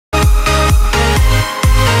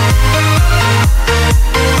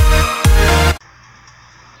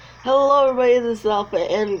everybody, this is Alpha,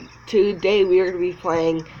 and today we are going to be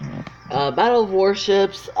playing Battle of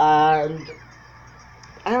Warships, and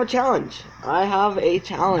I have a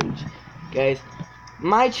challenge. Guys.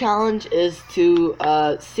 My challenge is to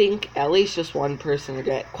sink at least just one person or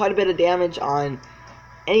get quite a bit of damage on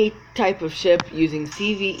any type of ship using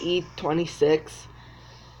CVE-26.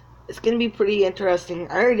 It's going to be pretty interesting.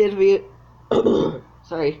 I already did a video.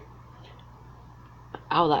 Sorry.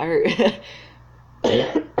 Ow, that hurt.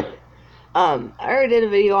 I already did a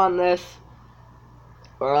video on this,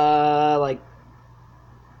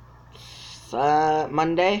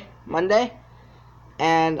 Monday,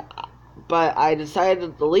 but I decided to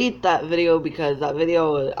delete that video because that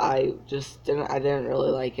video I didn't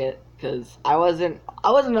really like it because I wasn't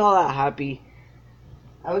all that happy.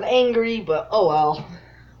 I was angry, but oh well.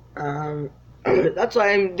 That's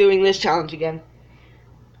why I'm doing this challenge again.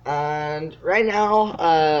 And right now,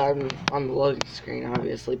 I'm on the loading screen,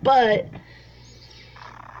 obviously, but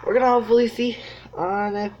we're gonna hopefully see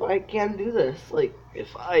if I can do this. Like,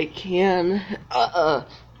 if I can,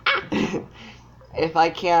 if I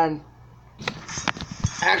can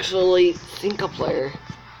actually sink a player.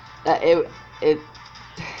 It'd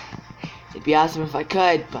be awesome if I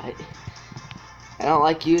could, but I don't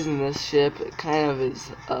like using this ship. It kind of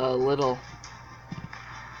is a little,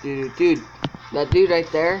 dude. That dude right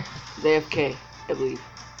there is AFK, I believe.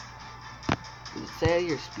 Does it say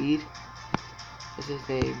your speed? What's his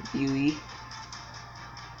name? UE?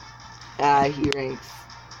 He ranks...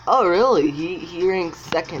 Oh, really? He ranks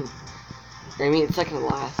second. I mean, second to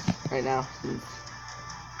last right now, since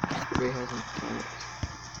everybody hasn't done it.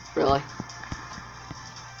 Really?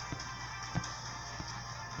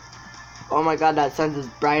 Oh my god, that sun's as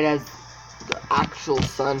bright as the actual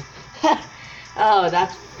sun. Oh,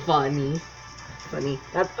 that's funny.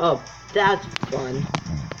 That's fun.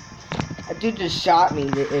 That dude just shot me.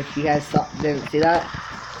 If you guys didn't see that,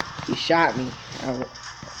 he shot me.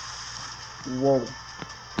 Whoa.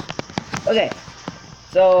 Okay,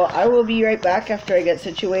 so I will be right back after I get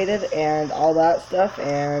situated and all that stuff.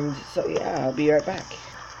 And so yeah, I'll be right back.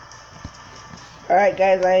 All right,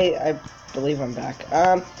 guys, I believe I'm back.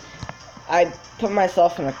 I put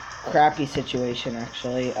myself in a crappy situation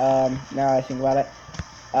actually. Now I think about it.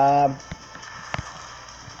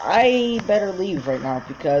 I better leave right now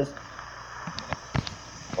because...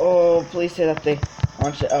 Oh, please say that they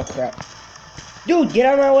launched it. Oh, crap. Dude, get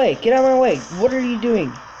out of my way. Get out of my way. What are you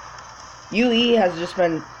doing? UE has just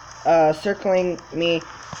been circling me.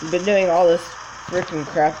 He's been doing all this freaking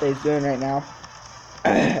crap that he's doing right now.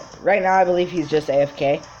 Right now, I believe he's just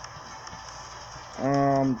AFK.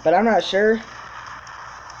 But I'm not sure.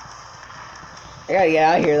 I gotta get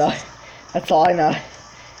out of here, though. That's all I know.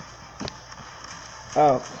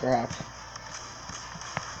 Oh, crap.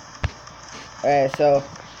 Alright, so...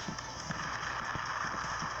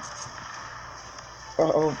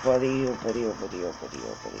 Oh, buddy.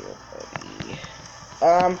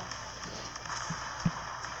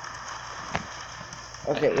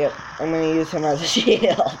 Okay, yep. I'm gonna use him as a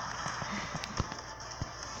shield.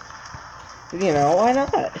 You know, why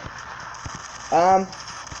not? I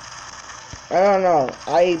don't know.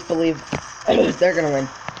 I believe they're gonna win.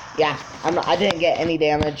 Yeah, I didn't get any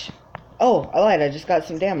damage. Oh, I lied. I just got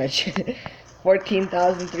some damage.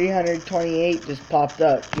 14,328 just popped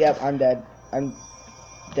up. Yep, I'm dead. I'm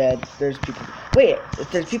dead. There's people. Wait,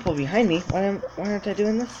 if there's people behind me, why aren't I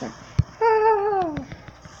doing this then? Ah!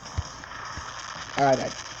 Oh, I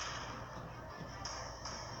died.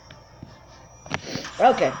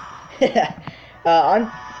 Okay.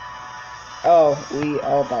 Oh, we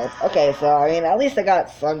all died. Okay, so I mean, at least I got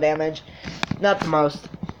some damage. Not the most.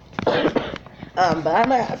 But I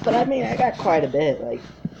mean, I got quite a bit. Like,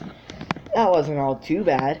 that wasn't all too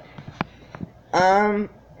bad.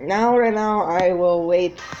 Right now, I will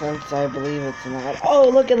wait since I believe it's not. Oh,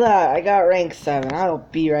 look at that! I got rank 7. I'll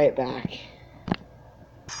be right back.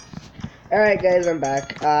 Alright, guys, I'm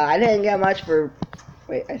back. I didn't get much for...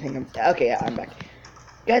 Wait, I think I'm... Okay, yeah, I'm back.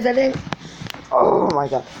 Guys, I didn't... Oh, my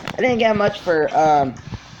god. I didn't get much for,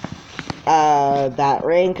 that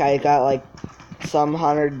rank. I got, like, some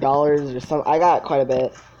 $100 or some. I got quite a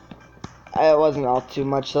bit. It wasn't all too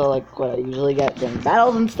much though, like what I usually get during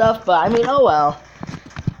battles and stuff. But I mean, oh well.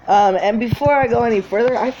 And before I go any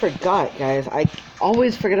further, I forgot, guys. I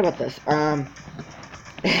always forget about this. I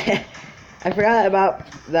forgot about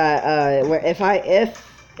that. If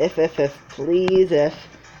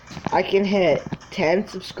I can hit 10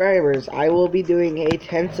 subscribers, I will be doing a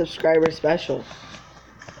 10 subscriber special.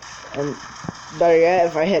 And better yet,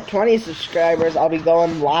 if I hit 20 subscribers, I'll be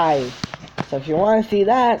going live. So if you want to see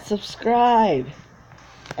that, subscribe.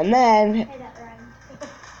 And then,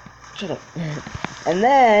 Shut up. And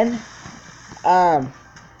then,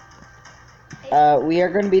 we are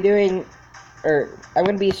going to be doing, I'm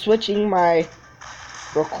going to be switching my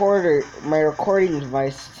recording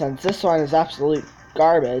device, since this one is absolute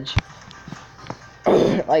garbage.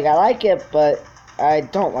 Like, I like it, but I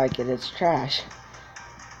don't like it. It's trash.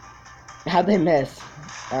 How'd they miss?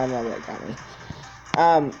 I don't know, that got me.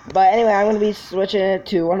 But anyway, I'm going to be switching it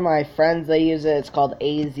to one of my friends. They use it. It's called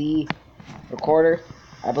AZ Recorder.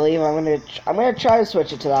 I believe I'm gonna try to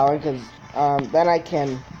switch it to that one, because then I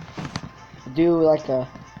can do like a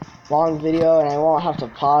long video and I won't have to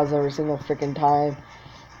pause every single freaking time,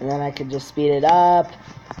 and then I could just speed it up.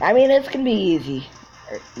 I mean, it's gonna be easy.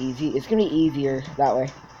 It's gonna be easier that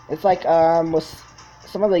way. It's like with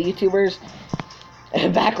some of the YouTubers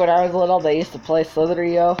back when I was little, they used to play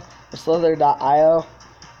Slither.io or Slither.io,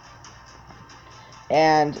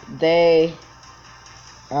 and they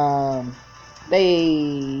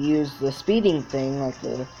use the speeding thing, like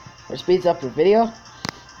where it speeds up your video.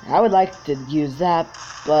 I would like to use that,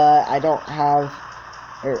 but I don't have,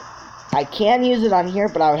 or I can use it on here,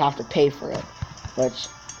 but I would have to pay for it. Which,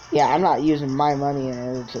 yeah, I'm not using my money in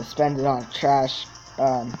order to spend it on trash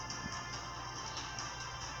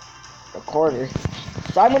recorder.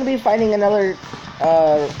 So I'm going to be finding another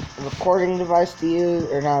recording device to use,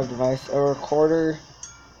 or not a device, a recorder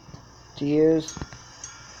to use,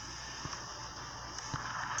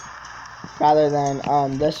 rather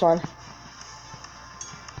than this one,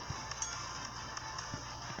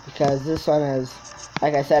 because this one is,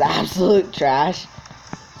 like I said, absolute trash.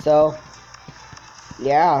 So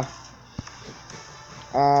yeah,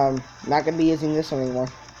 not gonna be using this one anymore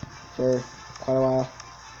for quite a while.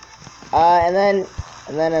 And then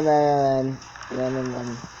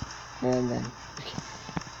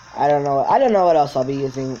I don't know what else I'll be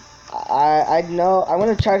using. I know I'm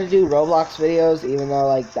gonna try to do Roblox videos, even though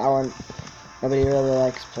like that one nobody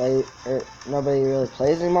really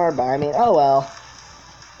plays anymore. But I mean, oh well,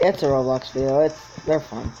 it's a Roblox video. They're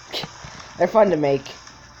fun. They're fun to make.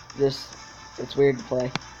 Just it's weird to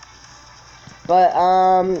play. But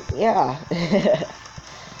yeah.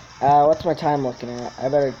 What's my time looking at? I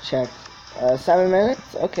better check. 7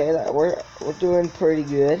 minutes. Okay, we're doing pretty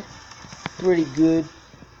good. Pretty good,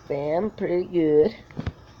 fam. Pretty good.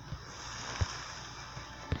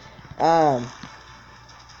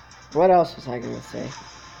 What else was I gonna say?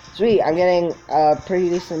 Sweet, I'm getting a pretty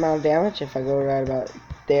decent amount of damage if I go right about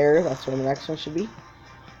there. That's where the next one should be.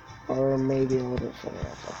 Or maybe a little bit further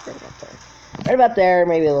up. Right about there. Right about there,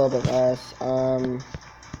 maybe a little bit less.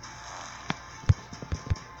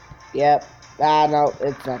 Yep. No,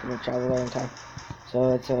 it's not gonna travel there in time.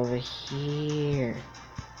 So it's over here.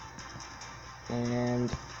 And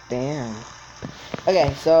bam.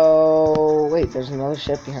 Okay, so wait, there's another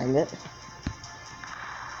ship behind it.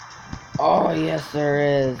 Oh yes, there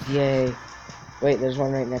is. Yay. Wait, there's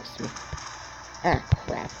one right next to me. Ah,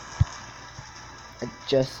 crap. I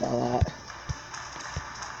just saw that.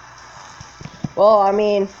 Well, I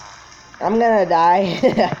mean, I'm gonna die.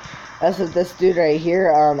 That's what this dude right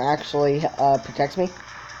here actually protects me.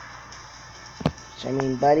 Which, I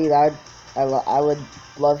mean, buddy, I would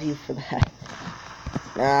love you for that.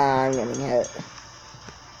 Nah, I'm getting hit.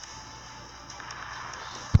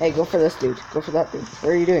 Hey, go for this dude. Go for that dude. What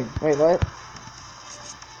are you doing? Wait, what?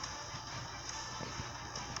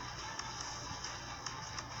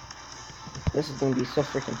 This is gonna be so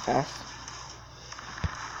freaking fast.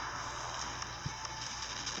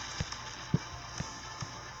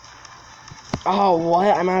 Oh,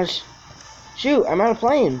 what? I'm out of shoot, I'm out of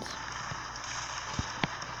planes.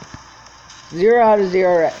 0 out of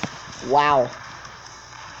 0. Wow.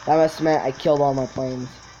 That must have meant I killed all my planes.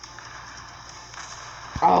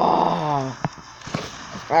 Oh.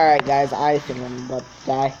 Alright, guys, I think I'm about to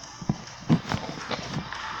die.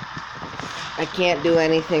 I can't do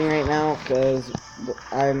anything right now because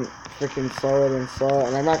I'm freaking slower than slow,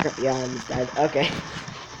 and I'm not gonna. Yeah, I just died. Okay.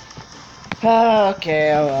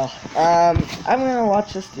 Okay, oh well. I'm gonna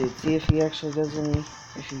watch this dude, see if he actually does any.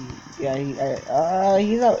 If he, yeah,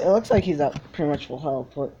 he's up. It looks like he's up pretty much full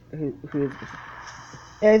health. Who is this?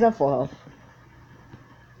 Yeah, he's at full health.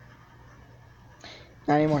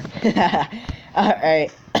 Not anymore.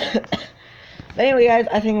 Alright. But anyway, guys,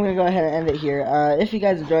 I think I'm going to go ahead and end it here. If you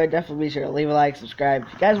guys enjoyed, definitely be sure to leave a like, subscribe.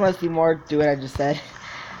 If you guys want to see more, do what I just said.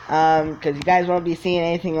 Because you guys won't be seeing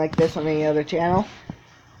anything like this on any other channel.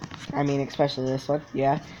 I mean, especially this one,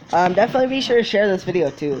 yeah. Definitely be sure to share this video,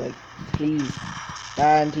 too. Like, please.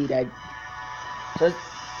 Until he died. So,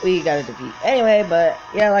 we got a defeat. Anyway, but,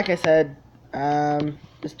 yeah, like I said,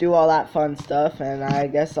 just do all that fun stuff, and I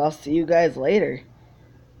guess I'll see you guys later.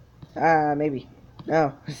 Maybe.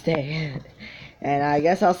 No, stay. And I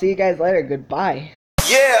guess I'll see you guys later. Goodbye.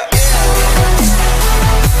 Yeah.